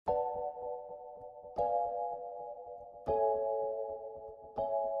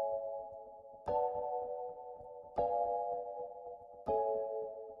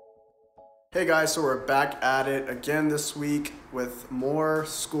Hey guys, so we're back at it again this week with more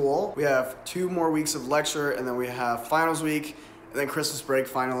school. We have 2 more weeks of lecture and then we have finals week and then Christmas break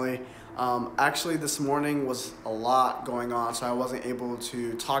finally. Actually this morning was a lot going on, so I wasn't able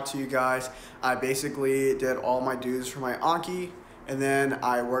to talk to you guys. I basically did all my dues for my Anki, and then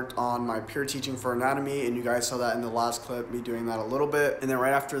I worked on my peer teaching for anatomy, and you guys saw that in the last clip, me doing that a little bit. And then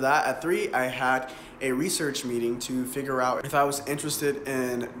right after that at 3, I had a research meeting to figure out if I was interested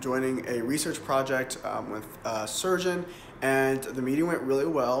in joining a research project with a surgeon. And the meeting went really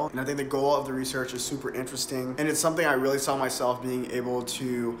well, and I think the goal of the research is super interesting, and it's something I really saw myself being able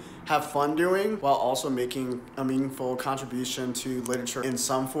to have fun doing while also making a meaningful contribution to literature in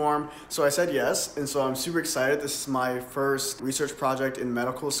some form. So I said yes, and so I'm super excited. This is my first research project in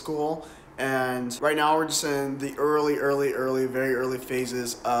medical school, and right now we're just in the very early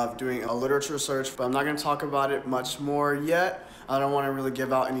phases of doing a literature search, but I'm not going to talk about it much more yet. I don't want to really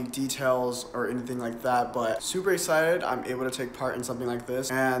give out any details or anything like that, but super excited I'm able to take part in something like this.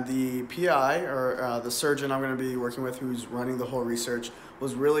 And the PI, or the surgeon I'm going to be working with who's running the whole research,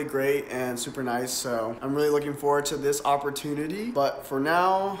 was really great and super nice, so I'm really looking forward to this opportunity. But for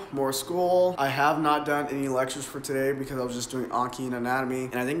now, more school. I have not done any lectures for today because I was just doing Anki and anatomy,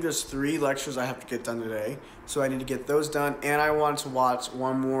 and I think there's 3 lectures I have to get done today, so I need to get those done, and I wanted to watch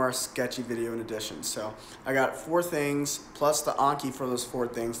one more sketchy video in addition. So I got 4 things plus the Anki for those 4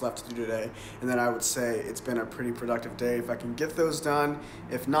 things left to do today, and then I would say it's been a pretty productive day if I can get those done.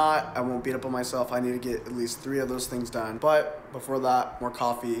 If not, I won't beat up on myself. I need to get at least 3 of those things done. But before that, more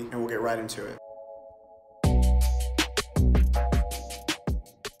coffee and we'll get right into it.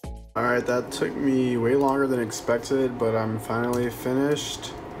 Alright, that took me way longer than expected, but I'm finally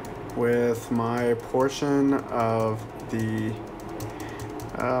finished with my portion of the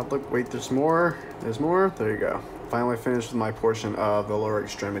look, wait, there's more, there you go. Finally finished with my portion of the lower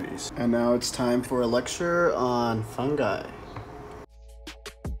extremities. And now it's time for a lecture on fungi.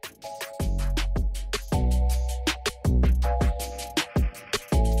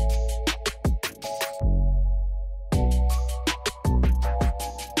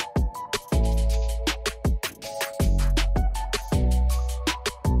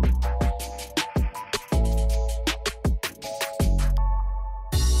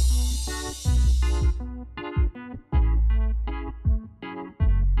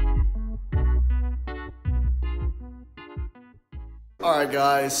 Alright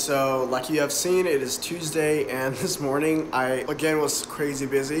guys, so like you have seen, it is Tuesday, and this morning I again was crazy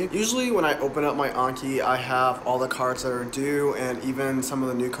busy. Usually when I open up my Anki, I have all the cards that are due and even some of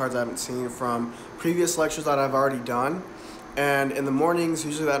the new cards I haven't seen from previous lectures that I've already done. And in the mornings,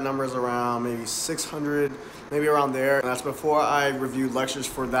 usually that number is around maybe 600, maybe around there. And that's before I review lectures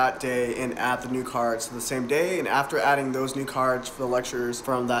for that day and add the new cards the same day. And after adding those new cards for the lectures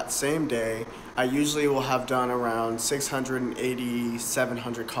from that same day, I usually will have done around 680,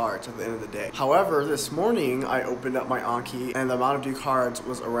 700 cards at the end of the day. However, this morning I opened up my Anki and the amount of due cards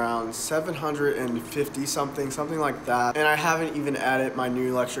was around 750 something like that. And I haven't even added my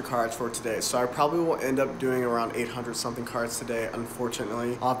new lecture cards for today. So I probably will end up doing around 800 something cards today,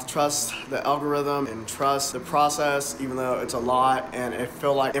 unfortunately. I'll have to trust the algorithm and trust the process, even though it's a lot and I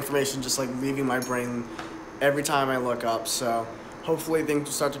feel like information just like leaving my brain every time I look up. So hopefully things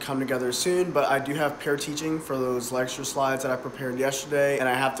will start to come together soon, but I do have peer teaching for those lecture slides that I prepared yesterday, and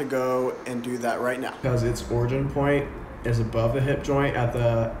I have to go and do that right now. Because its origin point is above the hip joint at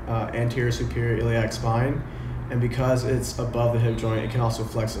the anterior superior iliac spine, and because it's above the hip joint, it can also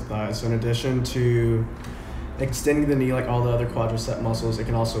flex the thighs. So in addition to extending the knee like all the other quadricep muscles, it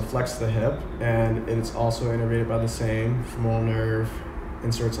can also flex the hip, and it's also innervated by the same femoral nerve,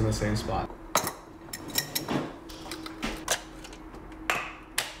 inserts in the same spot.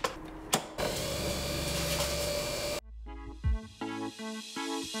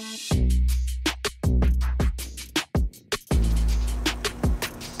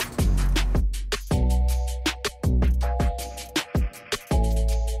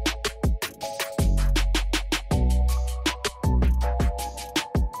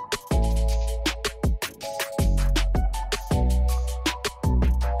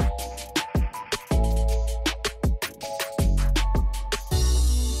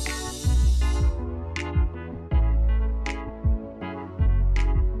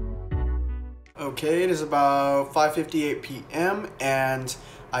 Okay, it is about 5:58 p.m. and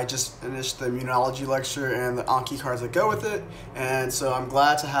I just finished the immunology lecture and the Anki cards that go with it, and so I'm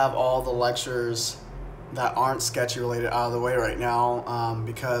glad to have all the lectures that aren't sketchy related out of the way right now,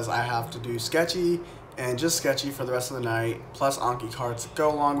 because I have to do sketchy and just sketchy for the rest of the night, plus Anki cards that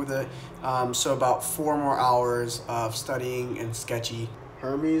go along with it. So about 4 more hours of studying and sketchy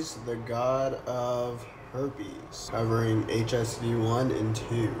Hermes, the god of herpes, covering HSV 1 and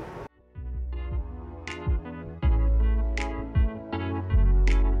 2.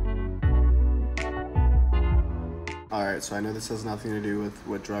 Alright, so I know this has nothing to do with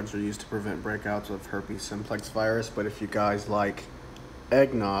what drugs are used to prevent breakouts of herpes simplex virus, but if you guys like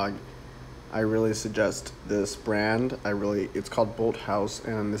eggnog, I really suggest this brand. It's called Bolt House,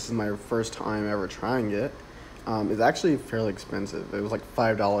 and this is my first time ever trying it. It's actually fairly expensive. It was like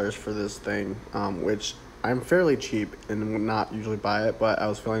 $5 for this thing, which I'm fairly cheap and would not usually buy it, but I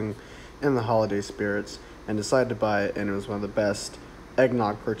was feeling in the holiday spirits and decided to buy it, and it was one of the best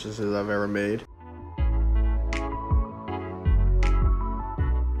eggnog purchases I've ever made.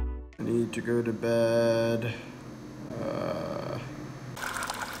 I need to go to bed.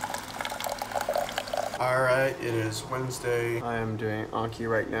 Alright, it is Wednesday. I am doing Anki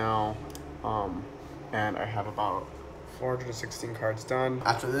right now, and I have about 416 cards done.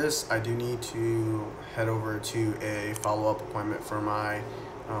 After this, I do need to head over to a follow-up appointment for my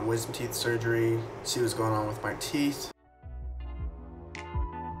wisdom teeth surgery, see what's going on with my teeth.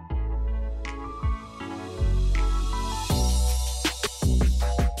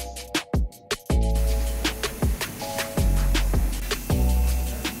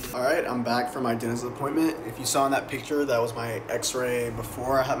 Alright, I'm back from my dentist appointment. If you saw in that picture, that was my x-ray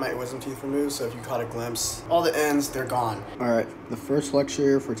before I had my wisdom teeth removed, so if you caught a glimpse, all the ends, they're gone. Alright, the first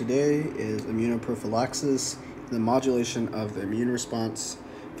lecture for today is immunoprophylaxis, the modulation of the immune response,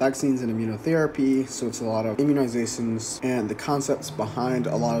 vaccines and immunotherapy, so it's a lot of immunizations and the concepts behind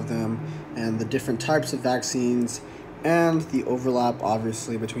a lot of them, and the different types of vaccines, and the overlap,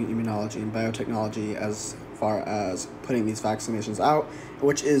 obviously, between immunology and biotechnology as far as putting these vaccinations out,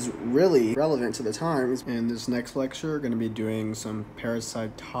 which is really relevant to the times. In this next lecture, we're going to be doing some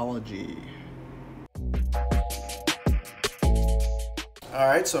parasitology.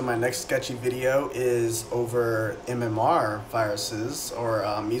 Alright, so my next sketchy video is over MMR viruses, or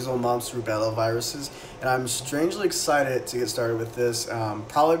measles, mumps, rubella viruses, and I'm strangely excited to get started with this,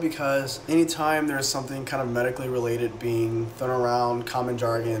 probably because anytime there's something kind of medically related being thrown around, common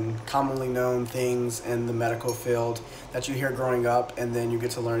jargon, commonly known things in the medical field that you hear growing up, and then you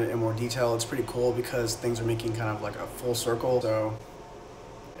get to learn it in more detail, it's pretty cool because things are making kind of like a full circle, so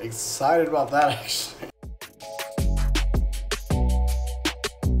excited about that actually.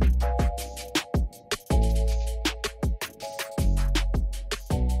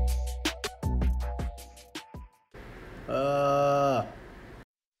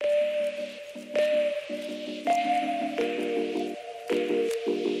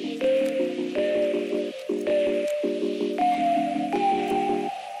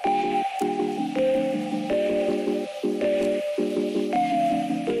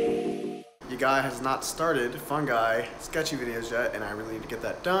 Guy has not started fungi sketchy videos yet, and I really need to get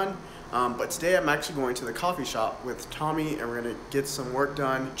that done. But today I'm actually going to the coffee shop with Tommy, and we're gonna get some work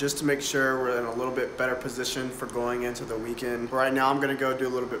done just to make sure we're in a little bit better position for going into the weekend. But right now I'm gonna go do a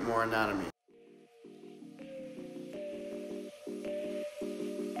little bit more anatomy.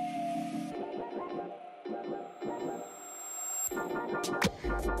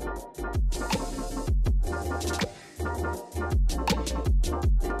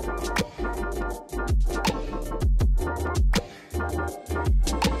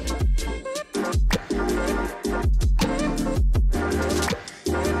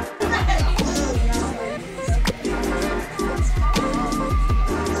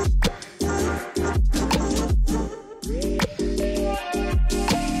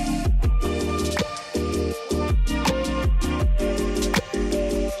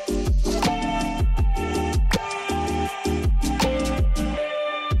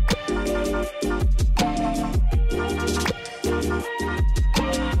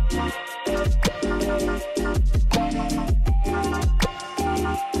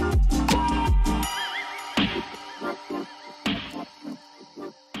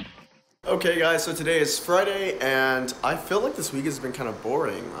 Okay guys, so today is Friday, and I feel like this week has been kind of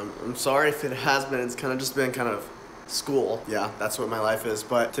boring. I'm sorry if it has been. It's kind of just been kind of school. Yeah, that's what my life is.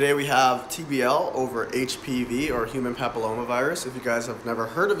 But today we have TBL over HPV, or human papillomavirus. If you guys have never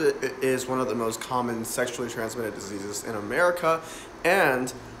heard of it, it is one of the most common sexually transmitted diseases in America,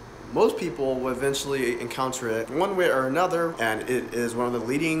 and most people will eventually encounter it one way or another, and it is one of the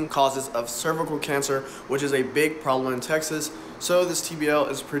leading causes of cervical cancer, which is a big problem in Texas. So this TBL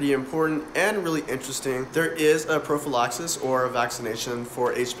is pretty important and really interesting. There is a prophylaxis or a vaccination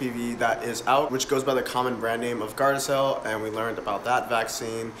for HPV that is out, which goes by the common brand name of Gardasil, and we learned about that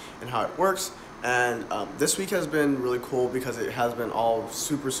vaccine and how it works. And this week has been really cool because it has been all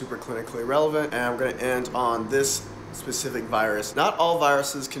super clinically relevant, and I'm going to end on this specific virus. Not all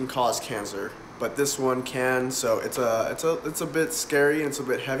viruses can cause cancer, but this one can, so it's a bit scary and it's a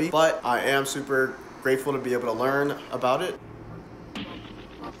bit heavy, but I am super grateful to be able to learn about it.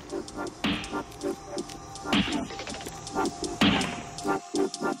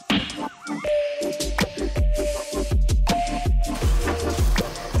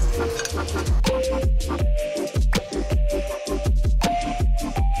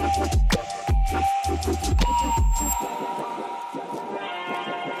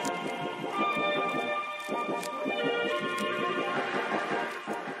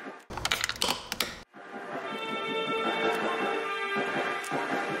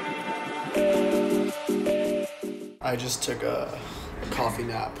 I just took a coffee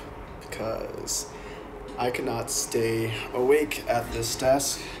nap because I could not stay awake at this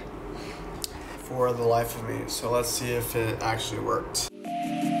desk for the life of me. So let's see if it actually worked.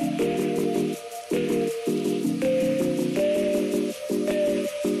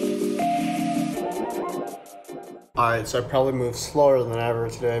 Alright, so I probably moved slower than ever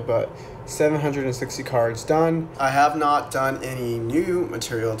today, but 760 cards done. I have not done any new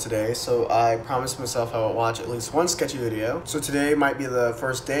material today, so I promised myself I would watch at least one sketchy video. So today might be the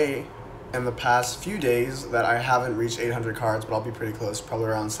first day in the past few days that I haven't reached 800 cards, but I'll be pretty close, probably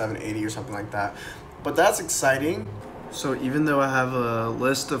around 780 or something like that. But that's exciting. So even though I have a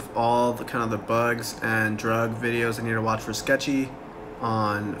list of all the kind of the bugs and drug videos I need to watch for sketchy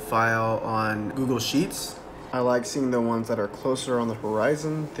on file on Google Sheets, I like seeing the ones that are closer on the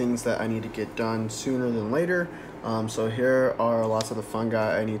horizon, things that I need to get done sooner than later. So here are lots of the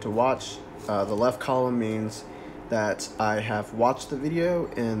fungi I need to watch. The left column means that I have watched the video,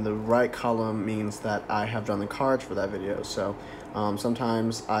 and the right column means that I have done the cards for that video. So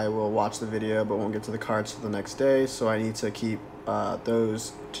sometimes I will watch the video but won't get to the cards till the next day, so I need to keep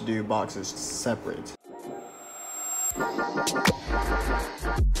those to-do boxes separate.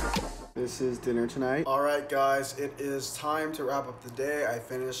 This is dinner tonight. Alright guys, it is time to wrap up the day. I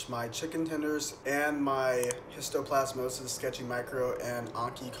finished my chicken tenders and my histoplasmosis, sketchy micro, and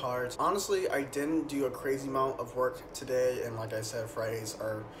Anki cards. Honestly, I didn't do a crazy amount of work today, and like I said, Fridays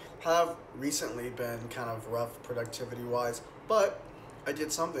have recently been kind of rough productivity wise, but I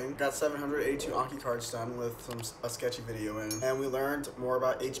did something. Got 782 Anki cards done with a sketchy video in, and we learned more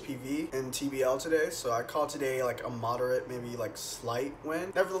about HPV and TBL today, so I call today like a moderate, maybe like slight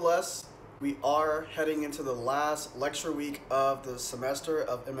win. Nevertheless, we are heading into the last lecture week of the semester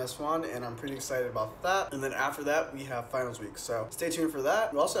of MS1, and I'm pretty excited about that. And then after that, we have finals week, so stay tuned for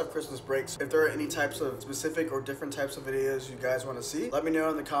that. We also have Christmas breaks. If there are any types of specific or different types of videos you guys want to see, let me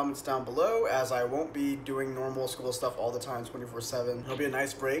know in the comments down below, as I won't be doing normal school stuff all the time 24/7. It'll be a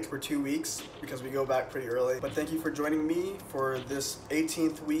nice break for 2 weeks because we go back pretty early. But thank you for joining me for this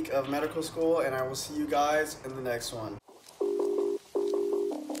 18th week of medical school, and I will see you guys in the next one.